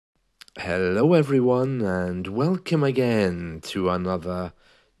Hello, everyone, and welcome again to another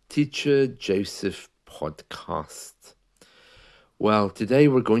Teacher Joseph podcast. Well, today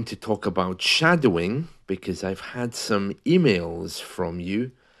we're going to talk about shadowing because I've had some emails from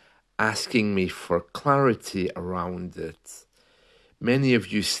you asking me for clarity around it. Many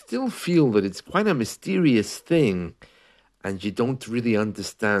of you still feel that it's quite a mysterious thing and you don't really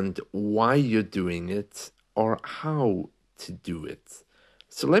understand why you're doing it or how to do it.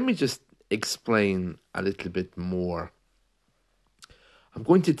 So let me just explain a little bit more. I'm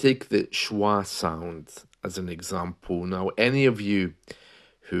going to take the schwa sound as an example. Now, any of you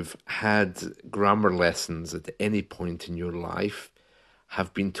who've had grammar lessons at any point in your life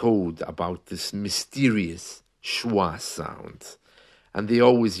have been told about this mysterious schwa sound. And they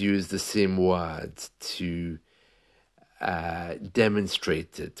always use the same word to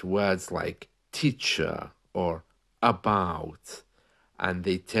demonstrate it. Words like teacher or about. And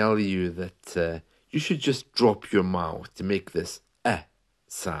they tell you that you should just drop your mouth to make this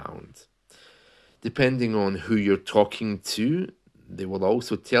sound. Depending on who you're talking to, they will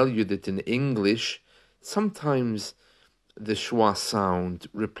also tell you that in English, sometimes the schwa sound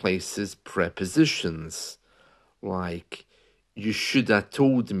replaces prepositions, like you should have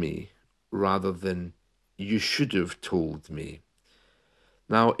told me rather than you should have told me.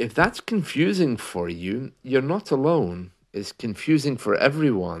 Now, if that's confusing for you, you're not alone. It's confusing for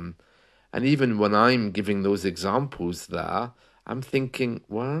everyone. And even when I'm giving those examples there, I'm thinking,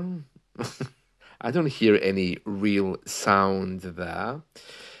 well, I don't hear any real sound there.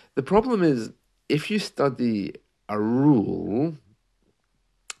 The problem is, if you study a rule,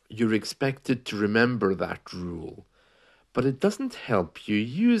 you're expected to remember that rule, but it doesn't help you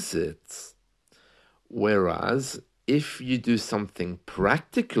use it. Whereas, if you do something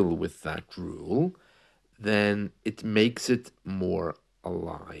practical with that rule, then it makes it more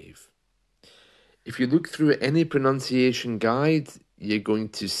alive. If you look through any pronunciation guide, you're going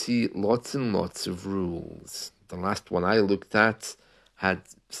to see lots and lots of rules. The last one I looked at had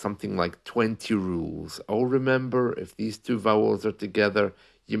something like 20 rules. Oh, remember, if these two vowels are together,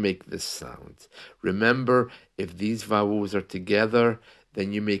 you make this sound. Remember, if these vowels are together,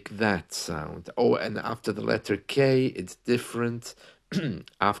 then you make that sound. Oh, and after the letter K, it's different.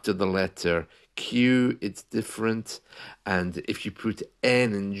 After the letter Q, it's different. And if you put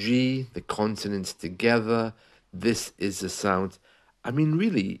N and G, the consonants together, this is a sound. I mean,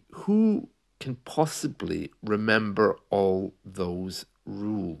 really, who can possibly remember all those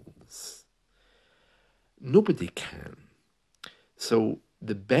rules? Nobody can. So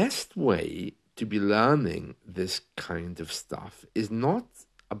the best way to be learning this kind of stuff is not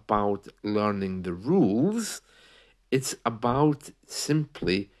about learning the rules. It's about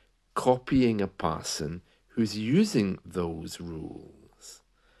simply copying a person who's using those rules.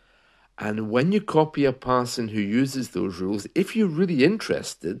 And when you copy a person who uses those rules, if you're really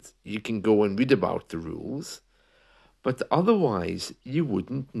interested, you can go and read about the rules. But otherwise, you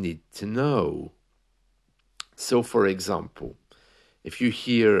wouldn't need to know. So, for example, if you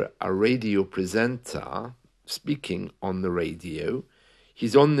hear a radio presenter speaking on the radio,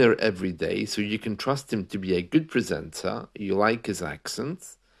 he's on there every day, so you can trust him to be a good presenter. You like his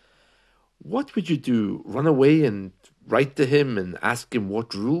accent. What would you do? Run away and write to him and ask him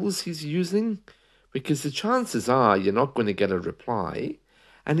what rules he's using? Because the chances are you're not going to get a reply.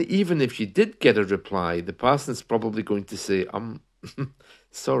 And even if you did get a reply, the person's probably going to say,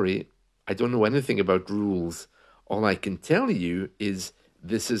 sorry, I don't know anything about rules. All I can tell you is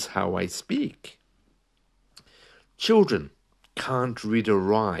this is how I speak. Children can't read or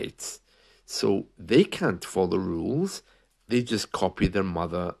write, so they can't follow rules. They just copy their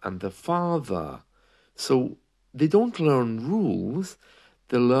mother and their father. So they don't learn rules,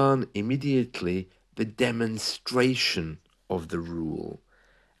 they learn immediately the demonstration of the rule.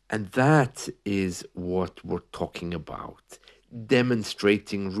 And that is what we're talking about.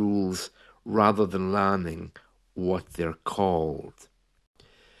 Demonstrating rules rather than learning what they're called.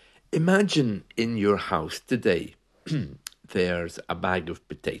 Imagine in your house today, there's a bag of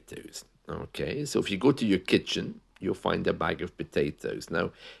potatoes. Okay, so if you go to your kitchen, you'll find a bag of potatoes.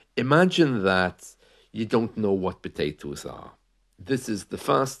 Now, imagine that you don't know what potatoes are. This is the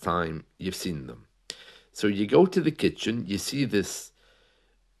first time you've seen them. So you go to the kitchen, you see this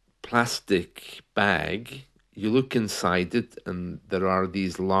plastic bag, you look inside it, and there are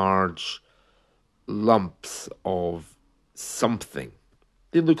these large lumps of something.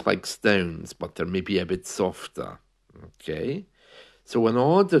 They look like stones, but they're maybe a bit softer. Okay? So in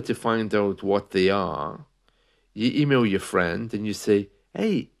order to find out what they are, you email your friend and you say,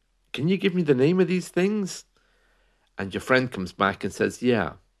 hey, can you give me the name of these things? And your friend comes back and says,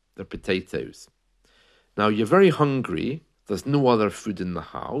 yeah. They're potatoes. Now you're very hungry. There's no other food in the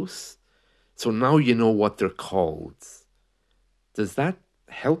house. So now you know what they're called. Does that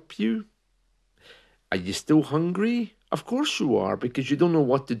help you? Are you still hungry? Of course you are, because you don't know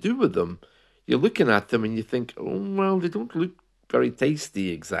what to do with them. You're looking at them and you think, oh, well, they don't look very tasty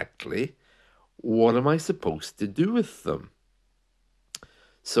exactly. What am I supposed to do with them?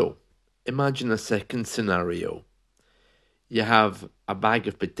 So, imagine a second scenario. You have a bag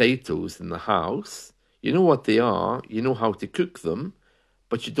of potatoes in the house. You know what they are, you know how to cook them,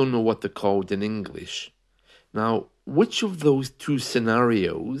 but you don't know what they're called in English. Now, which of those two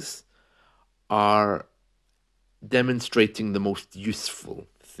scenarios are demonstrating the most useful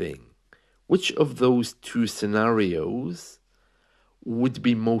thing? Which of those two scenarios would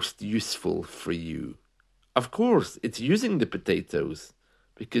be most useful for you? Of course, it's using the potatoes,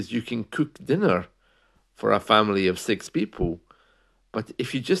 because you can cook dinner for a family of 6 people. But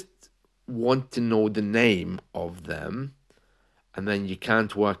if you just want to know the name of them and then you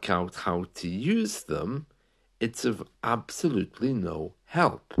can't work out how to use them, it's of absolutely no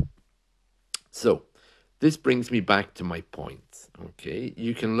help. So, this brings me back to my point. Okay,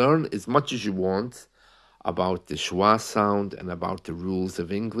 you can learn as much as you want about the schwa sound and about the rules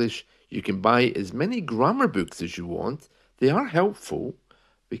of English. You can buy as many grammar books as you want. They are helpful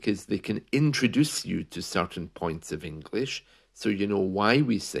because they can introduce you to certain points of English so you know why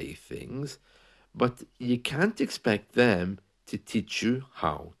we say things, but you can't expect them to teach you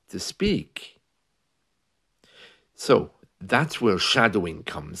how to speak. So that's where shadowing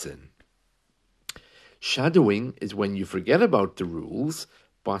comes in. Shadowing is when you forget about the rules,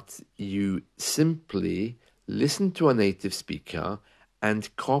 but you simply listen to a native speaker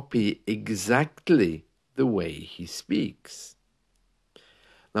and copy exactly the way he speaks.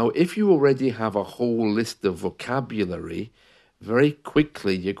 Now, if you already have a whole list of vocabulary, very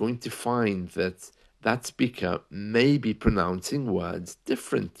quickly you're going to find that that speaker may be pronouncing words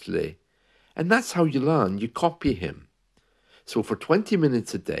differently. And that's how you learn. You copy him. So for 20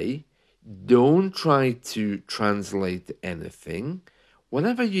 minutes a day, don't try to translate anything.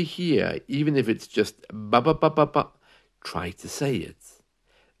 Whatever you hear, even if it's just ba ba ba ba ba, try to say it.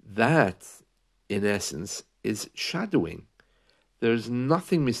 That, in essence, is shadowing. There's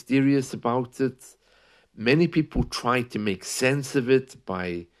nothing mysterious about it. Many people try to make sense of it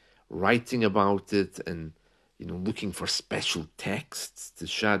by writing about it and, looking for special texts to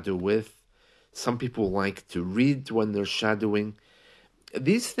shadow with. Some people like to read when they're shadowing.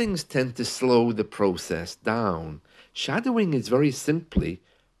 These things tend to slow the process down. Shadowing is very simply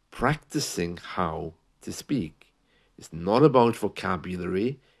practicing how to speak. It's not about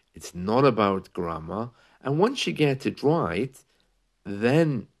vocabulary. It's not about grammar. And once you get it right,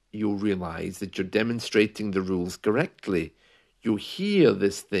 then you'll realize that you're demonstrating the rules correctly. You hear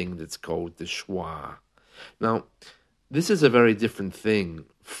this thing that's called the schwa. Now, this is a very different thing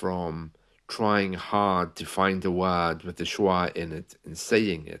from trying hard to find a word with the schwa in it and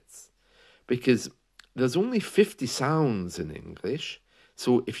saying it, because there's only 50 sounds in English.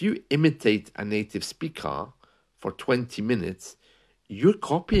 So if you imitate a native speaker for 20 minutes, you're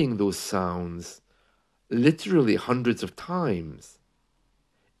copying those sounds literally hundreds of times.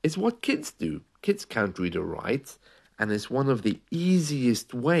 It's what kids do. Kids can't read or write, and it's one of the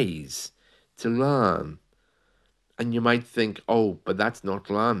easiest ways to learn. And you might think, oh, but that's not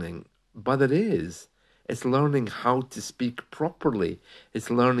learning. But it is. It's learning how to speak properly. It's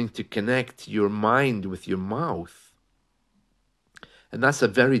learning to connect your mind with your mouth. And that's a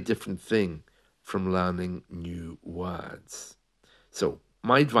very different thing from learning new words. So,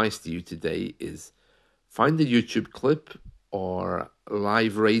 my advice to you today is find a YouTube clip or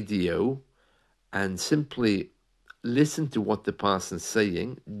live radio and simply listen to what the person's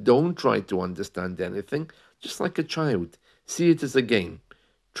saying. Don't try to understand anything, just like a child. See it as a game.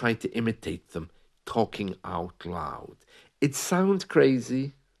 Try to imitate them talking out loud. It sounds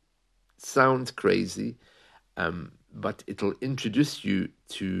crazy, but it'll introduce you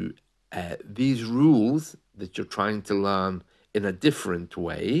to these rules that you're trying to learn in a different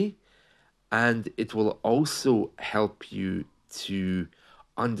way. And it will also help you to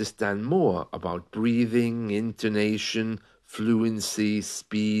understand more about breathing, intonation, fluency,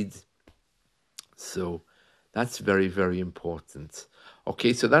 speed. So that's very, very important.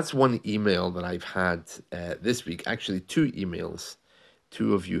 Okay, so that's one email that I've had this week. Actually, 2 emails.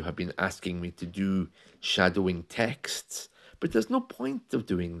 2 of you have been asking me to do shadowing texts, but there's no point of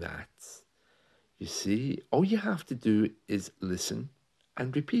doing that. You see, all you have to do is listen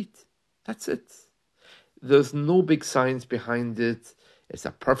and repeat. That's it. There's no big science behind it. It's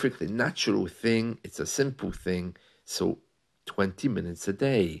a perfectly natural thing. It's a simple thing. So 20 minutes a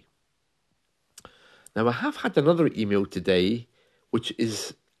day. Now, I have had another email today, which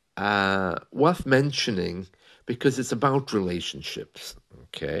is worth mentioning because it's about relationships,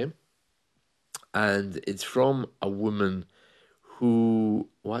 okay? And it's from a woman who,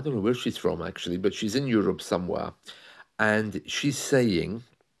 well, I don't know where she's from actually, but she's in Europe somewhere. And she's saying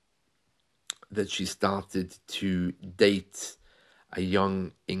that she started to date a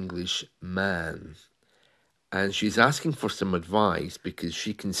young English man. And she's asking for some advice because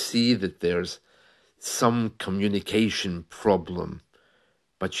she can see that there's some communication problem,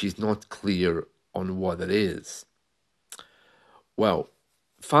 but she's not clear on what it is. Well,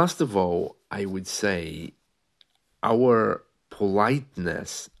 first of all, I would say our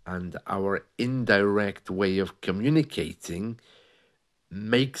politeness and our indirect way of communicating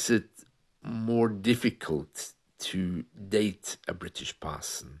makes it more difficult to date a British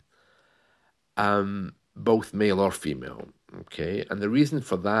person, both male or female. Okay, and the reason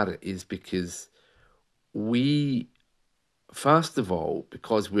for that is because we, first of all,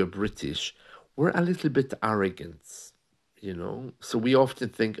 because we're British, we're a little bit arrogant, you know. So we often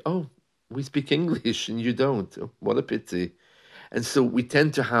think, oh, we speak English and you don't. Oh, what a pity. And so we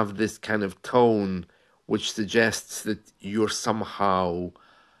tend to have this kind of tone which suggests that you're somehow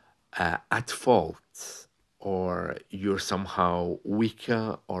at fault or you're somehow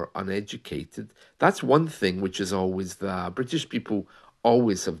weaker or uneducated. That's one thing which is always there. British people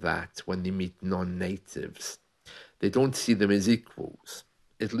always have that when they meet non-natives. They don't see them as equals,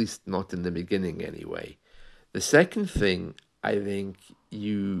 at least not in the beginning anyway. The second thing I think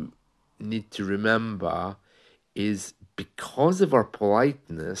you need to remember is because of our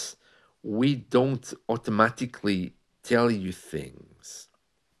politeness, we don't automatically tell you things.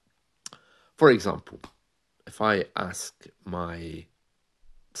 For example, if I ask my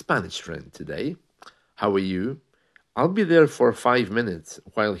Spanish friend today, how are you? I'll be there for 5 minutes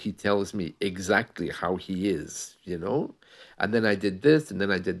while he tells me exactly how he is, you know? And then I did this, and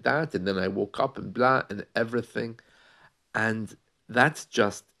then I did that, and then I woke up and blah, and everything. And that's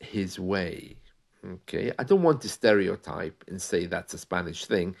just his way. Okay, I don't want to stereotype and say that's a Spanish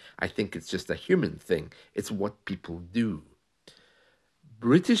thing. I think it's just a human thing. It's what people do.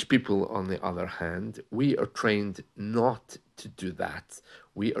 British people, on the other hand, we are trained not to do that.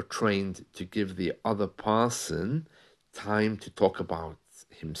 We are trained to give the other person time to talk about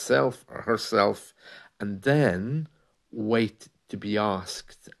himself or herself and then wait to be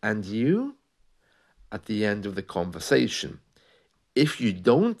asked. And you? At the end of the conversation. If you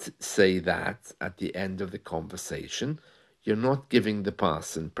don't say that at the end of the conversation, you're not giving the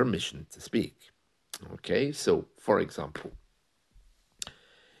person permission to speak. Okay, so for example,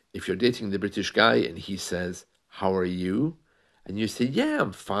 if you're dating the British guy and he says, how are you? And you say, yeah,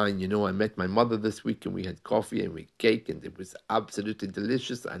 I'm fine. You know, I met my mother this week and we had coffee and we had cake and it was absolutely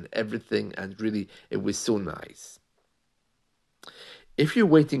delicious and everything. And really, it was so nice. If you're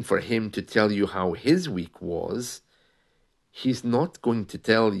waiting for him to tell you how his week was, he's not going to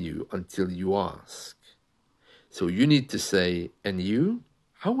tell you until you ask. So you need to say, and you?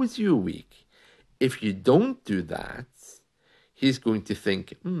 How was your week? If you don't do that, he's going to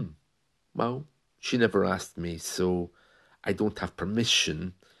think, well, she never asked me, so I don't have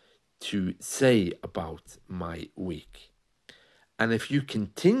permission to say about my week. And if you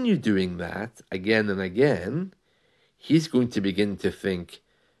continue doing that again and again, he's going to begin to think,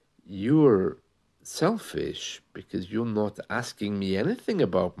 you're selfish because you're not asking me anything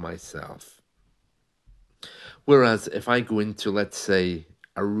about myself. Whereas if I go into, let's say,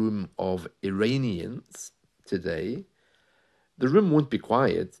 a room of Iranians today, the room won't be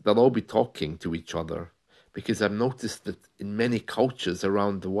quiet. They'll all be talking to each other because I've noticed that in many cultures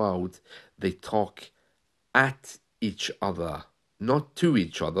around the world, they talk at each other, not to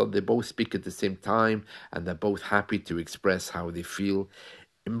each other. They both speak at the same time and they're both happy to express how they feel.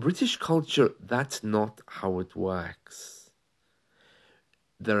 In British culture, that's not how it works.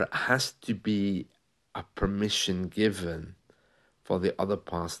 There has to be a permission given for the other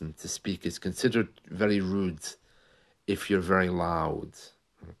person to speak. It's considered very rude if you're very loud.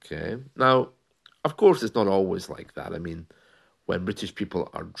 Okay. Now, of course, it's not always like that. I mean, when British people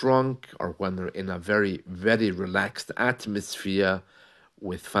are drunk or when they're in a very, very relaxed atmosphere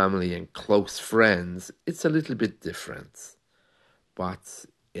with family and close friends, it's a little bit different. But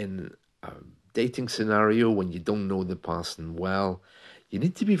in a dating scenario, when you don't know the person well, you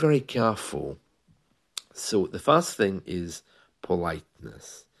need to be very careful. So the first thing is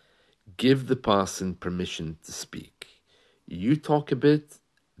politeness. Give the person permission to speak. You talk a bit,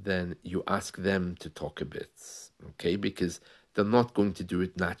 then you ask them to talk a bit, okay? Because they're not going to do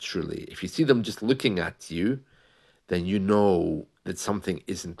it naturally. If you see them just looking at you, then you know that something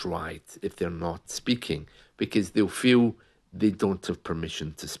isn't right if they're not speaking, because they'll feel they don't have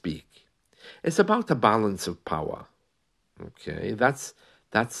permission to speak. It's about a balance of power. Okay, that's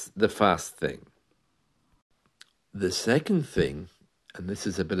the first thing. The second thing, and this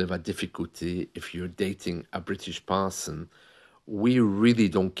is a bit of a difficulty if you're dating a British person, we really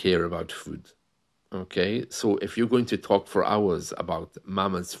don't care about food. Okay, so if you're going to talk for hours about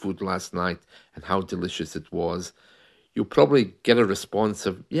Mama's food last night and how delicious it was, you'll probably get a response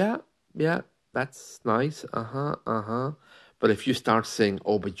of, yeah, yeah, that's nice, uh-huh, uh-huh. But if you start saying,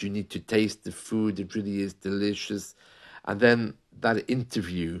 oh, but you need to taste the food, it really is delicious, and then that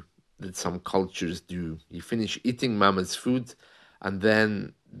interview that some cultures do, you finish eating Mama's food, and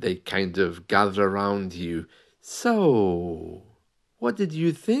then they kind of gather around you. So, what did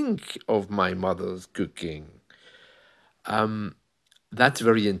you think of my mother's cooking? That's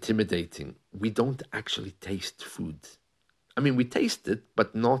very intimidating. We don't actually taste food. I mean, we taste it,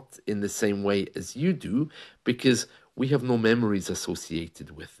 but not in the same way as you do, because we have no memories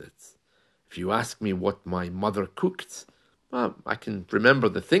associated with it. If you ask me what my mother cooked, well, I can remember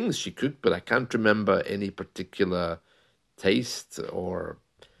the things she cooked, but I can't remember any particular taste or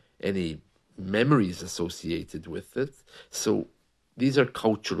any memories associated with it. So these are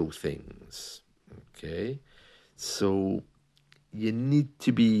cultural things. Okay. So you need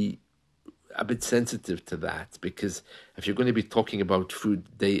to be a bit sensitive to that, because if you're going to be talking about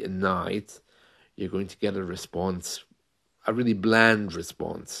food day and night, you're going to get a response, a really bland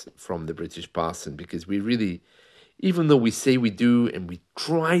response from the British person, because we really, even though we say we do and we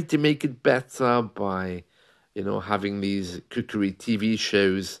try to make it better by, having these cookery TV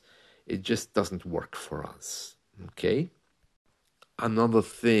shows, it just doesn't work for us. Okay? Another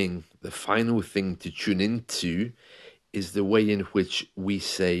thing, the final thing to tune into is the way in which we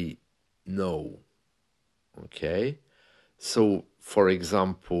say no. Okay? So, for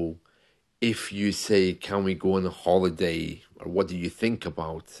example, if you say, can we go on a holiday, or what do you think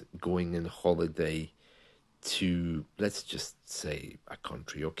about going on holiday to, let's just say, a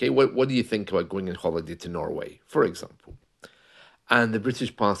country, okay? What do you think about going on holiday to Norway, for example? And the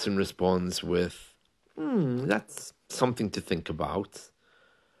British person responds with, that's something to think about.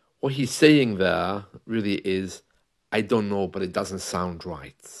 What he's saying there really is, I don't know, but it doesn't sound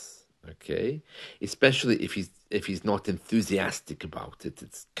right. Okay, especially if he's not enthusiastic about it.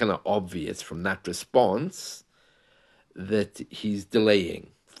 It's kind of obvious from that response that he's delaying.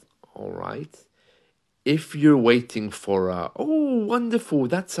 All right. If you're waiting for a, oh, wonderful,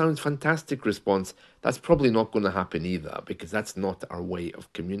 that sounds fantastic response, that's probably not going to happen either, because that's not our way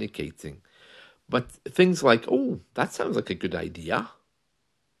of communicating. But things like, oh, that sounds like a good idea,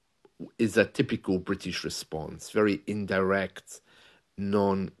 is a typical British response, very indirect,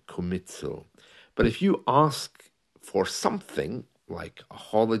 non-committal. But if you ask for something like a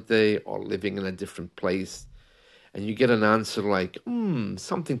holiday or living in a different place, and you get an answer like,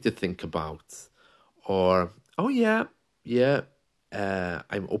 something to think about, or, oh yeah, yeah,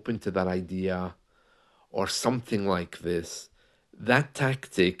 I'm open to that idea, or something like this, that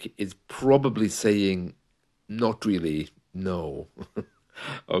tactic is probably saying, not really, no.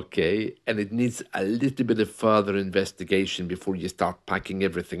 Okay, and it needs a little bit of further investigation before you start packing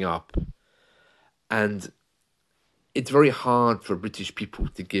everything up. And it's very hard for British people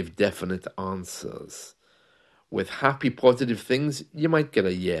to give definite answers. With happy, positive things, you might get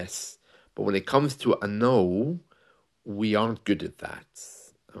a yes. But when it comes to a no, we aren't good at that.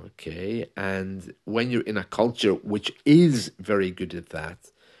 Okay, and when you're in a culture which is very good at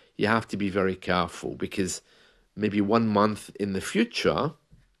that, you have to be very careful, because maybe 1 month in the future,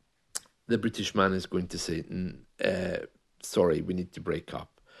 the British man is going to say, sorry, we need to break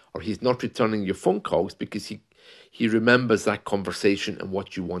up. Or he's not returning your phone calls because he remembers that conversation and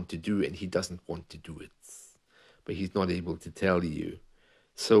what you want to do, and he doesn't want to do it. But he's not able to tell you.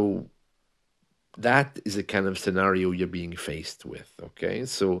 So that is a kind of scenario you're being faced with, okay?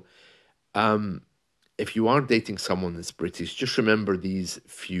 So if you are dating someone that's British, just remember these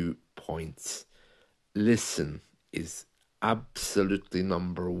few points. Listen is absolutely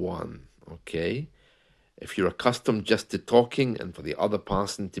number one, okay? If you're accustomed just to talking and for the other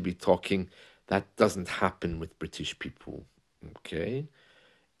person to be talking, that doesn't happen with British people, okay?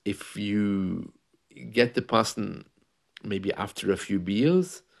 If you get the person maybe after a few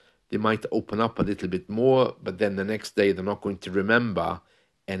beers, they might open up a little bit more, but then the next day they're not going to remember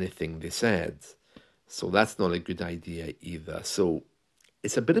anything they said. So that's not a good idea either. So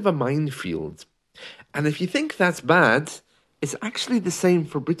it's a bit of a minefield. And if you think that's bad, it's actually the same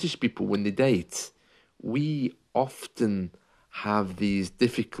for British people when they date. We often have these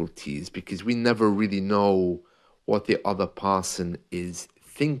difficulties because we never really know what the other person is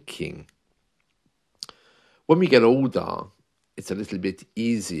thinking. When we get older, it's a little bit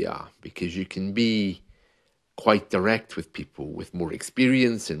easier because you can be quite direct with people with more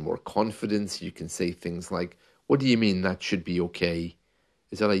experience and more confidence. You can say things like, "What do you mean that should be okay?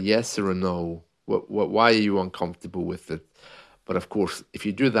 Is that a yes or a no? Why are you uncomfortable with it?" But of course, if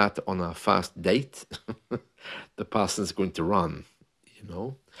you do that on a fast date, the person's going to run, you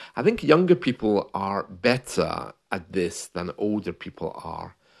know. I think younger people are better at this than older people are,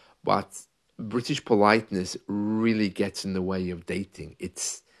 but British politeness really gets in the way of dating.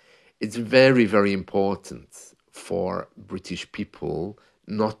 It's very, very important for British people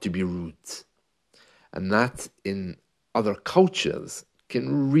not to be rude. And that in other cultures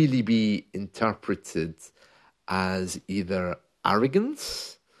can really be interpreted as either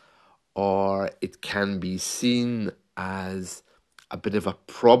arrogance, or it can be seen as a bit of a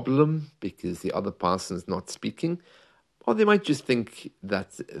problem because the other person is not speaking, or they might just think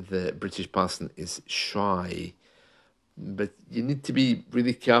that the British person is shy. But you need to be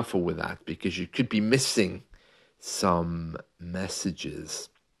really careful with that because you could be missing some messages.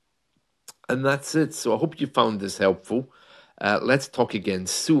 And that's it. So I hope you found this helpful. Let's talk again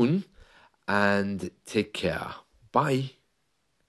soon and take care. Bye.